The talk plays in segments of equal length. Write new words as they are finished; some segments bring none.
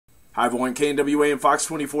Hi everyone, KNWA and Fox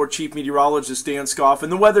 24 Chief Meteorologist Dan Skoff in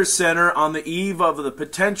the Weather Center on the eve of the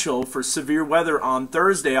potential for severe weather on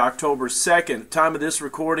Thursday, October 2nd. Time of this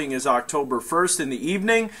recording is October 1st in the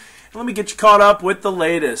evening. Let me get you caught up with the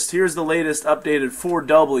latest. Here's the latest updated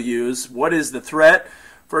 4Ws. What is the threat?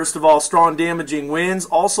 First of all, strong damaging winds,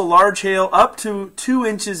 also large hail up to 2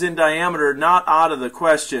 inches in diameter, not out of the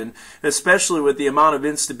question, especially with the amount of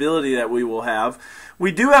instability that we will have.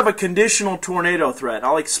 We do have a conditional tornado threat.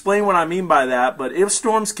 I'll explain what I mean by that, but if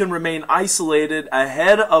storms can remain isolated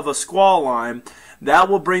ahead of a squall line, that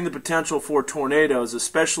will bring the potential for tornadoes,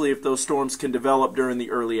 especially if those storms can develop during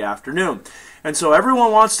the early afternoon. And so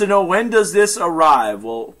everyone wants to know, when does this arrive?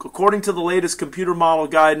 Well, according to the latest computer model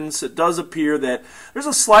guidance, it does appear that there's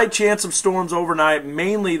a slight chance of storms overnight.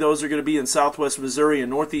 Mainly those are going to be in southwest Missouri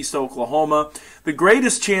and northeast Oklahoma. The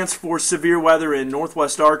greatest chance for severe weather in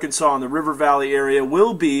northwest Arkansas and the River Valley area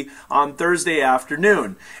will be on Thursday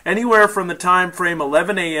afternoon, anywhere from the time frame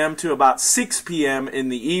 11 a.m. to about 6 p.m. in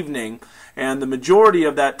the evening. And the majority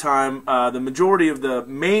of that time, the majority of the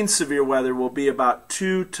main severe weather will be about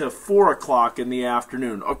 2 to 4 o'clock in the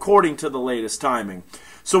afternoon, according to the latest timing.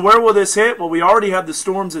 So where will this hit? Well, we already have the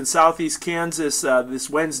storms in southeast Kansas this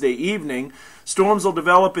Wednesday evening. Storms will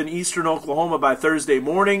develop in eastern Oklahoma by Thursday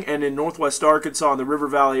morning, and in northwest Arkansas and the River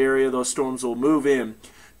Valley area, those storms will move in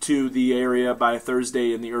to the area by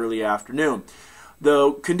Thursday in the early afternoon.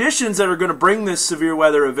 The conditions that are going to bring this severe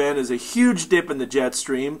weather event is a huge dip in the jet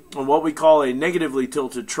stream and what we call a negatively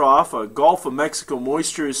tilted trough. A Gulf of Mexico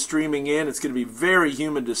moisture is streaming in. It's going to be very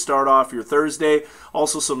humid to start off your Thursday.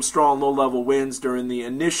 Also some strong low-level winds during the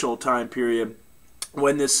initial time period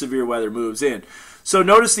when this severe weather moves in. So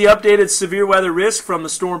notice the updated severe weather risk from the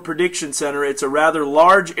Storm Prediction Center. It's a rather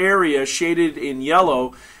large area shaded in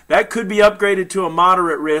yellow. That could be upgraded to a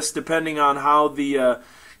moderate risk depending on how the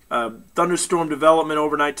thunderstorm development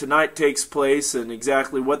overnight tonight takes place and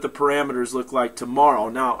exactly what the parameters look like tomorrow.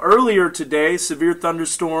 Now, earlier today, severe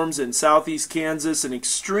thunderstorms in southeast Kansas and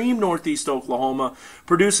extreme northeast Oklahoma,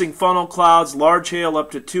 producing funnel clouds, large hail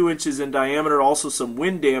up to 2 inches in diameter, also some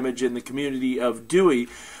wind damage in the community of Dewey.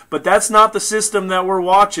 But that's not the system that we're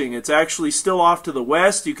watching. It's actually still off to the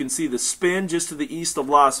west. You can see the spin just to the east of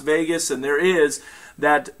Las Vegas, and there is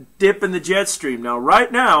that dip in the jet stream. Now,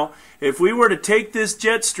 right now, if we were to take this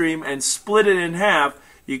jet stream and split it in half,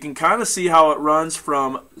 you can kind of see how it runs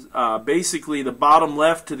from basically the bottom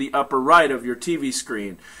left to the upper right of your TV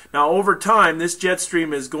screen. Now, over time, this jet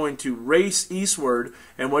stream is going to race eastward,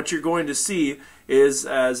 and what you're going to see is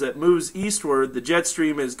as it moves eastward, the jet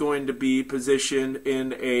stream is going to be positioned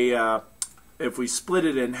in a, if we split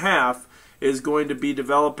it in half, is going to be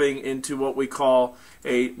developing into what we call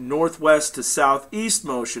a northwest to southeast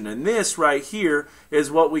motion. And this right here is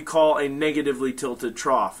what we call a negatively tilted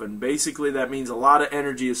trough. And basically that means a lot of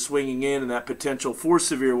energy is swinging in, and that potential for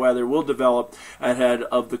severe weather will develop ahead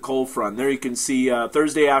of the cold front. There you can see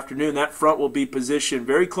Thursday afternoon, that front will be positioned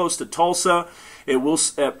very close to Tulsa. It will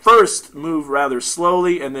at first move rather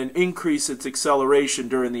slowly and then increase its acceleration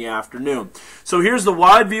during the afternoon. So here's the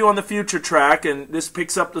wide view on the future track, and this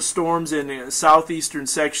picks up the storms in southeastern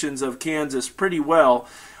sections of Kansas pretty well.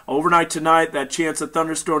 Overnight tonight, that chance of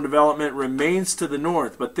thunderstorm development remains to the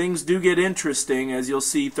north, but things do get interesting, as you'll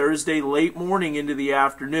see Thursday late morning into the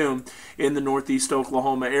afternoon in the northeast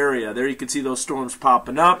Oklahoma area. There you can see those storms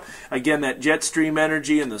popping up. Again, that jet stream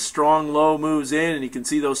energy and the strong low moves in, and you can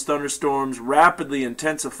see those thunderstorms rapidly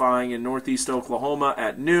intensifying in northeast Oklahoma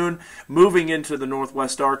at noon, moving into the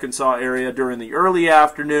northwest Arkansas area during the early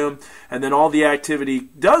afternoon, and then all the activity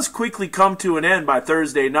does quickly come to an end by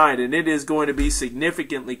Thursday night, and it is going to be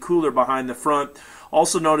significantly cooler behind the front.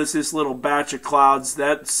 Also notice this little batch of clouds.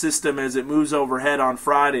 That system, as it moves overhead on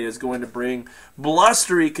Friday, is going to bring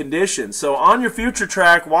blustery conditions. So on your future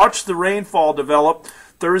track, watch the rainfall develop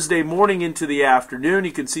Thursday morning into the afternoon.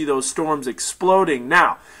 You can see those storms exploding.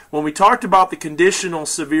 Now, when we talked about the conditional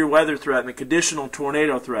severe weather threat and the conditional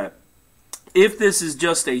tornado threat, if this is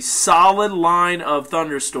just a solid line of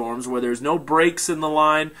thunderstorms where there's no breaks in the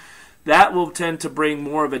line, that will tend to bring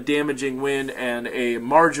more of a damaging wind and a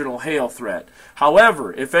marginal hail threat.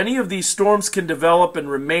 However, if any of these storms can develop and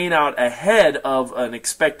remain out ahead of an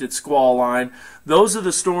expected squall line, those are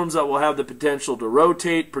the storms that will have the potential to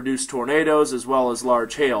rotate, produce tornadoes, as well as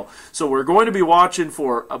large hail. So we're going to be watching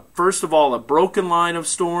for, first of all, a broken line of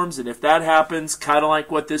storms, and if that happens, kind of like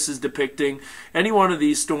what this is depicting, any one of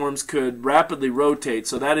these storms could rapidly rotate.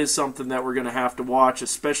 So that is something that we're going to have to watch,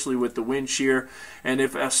 especially with the wind shear. And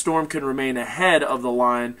if a storm can remain ahead of the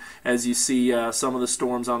line, as you see some of the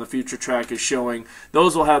storms on the future track is showing.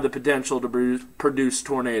 Those will have the potential to produce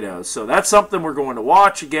tornadoes. So that's something we're going to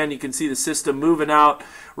watch. Again, you can see the system moving out.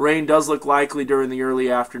 Rain does look likely during the early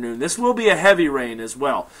afternoon. This will be a heavy rain as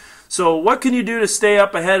well. So what can you do to stay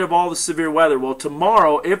up ahead of all the severe weather? Well,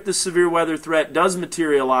 tomorrow, if the severe weather threat does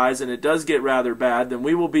materialize and it does get rather bad, then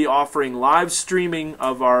we will be offering live streaming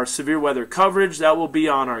of our severe weather coverage. That will be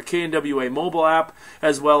on our KNWA mobile app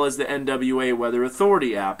as well as the NWA Weather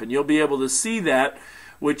Authority app. And you'll be able to see that,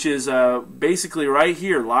 which is basically right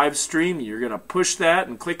here, live stream. You're going to push that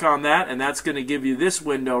and click on that, and that's going to give you this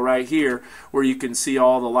window right here where you can see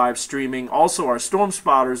all the live streaming. Also, our storm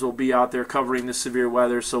spotters will be out there covering the severe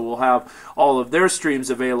weather, so we'll have all of their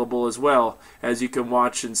streams available as well, as you can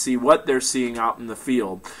watch and see what they're seeing out in the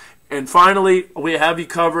field. And finally, we have you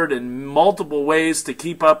covered in multiple ways to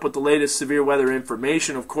keep up with the latest severe weather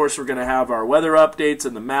information. Of course, we're going to have our weather updates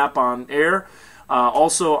and the map on air.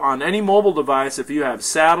 Also, on any mobile device, if you have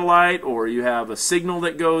satellite or you have a signal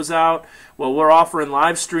that goes out, well, we're offering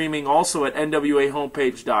live streaming also at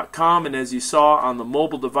nwahomepage.com. And as you saw on the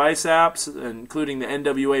mobile device apps, including the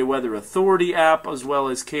NWA Weather Authority app as well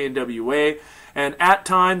as KNWA, and at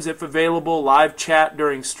times, if available, live chat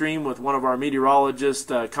during stream with one of our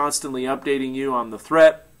meteorologists constantly updating you on the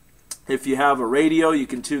threat. If you have a radio, you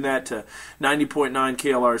can tune that to 90.9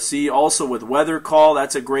 KLRC. Also with Weather Call,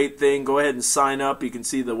 that's a great thing. Go ahead and sign up. You can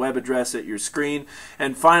see the web address at your screen.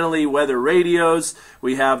 And finally, weather radios.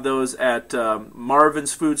 We have those at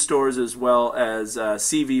Marvin's Food Stores as well as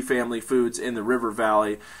CV Family Foods in the River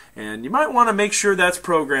Valley. And you might want to make sure that's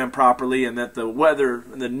programmed properly and that the weather,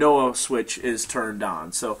 the NOAA switch is turned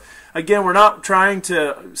on. So again, we're not trying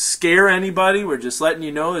to scare anybody. We're just letting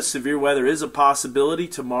you know that severe weather is a possibility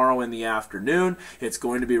tomorrow in the afternoon. It's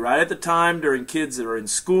going to be right at the time during kids that are in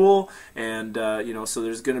school, and so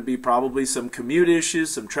there's going to be probably some commute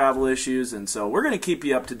issues, some travel issues, and so we're going to keep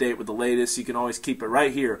you up to date with the latest. You can always keep it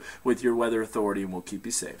right here with your Weather Authority, and we'll keep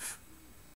you safe.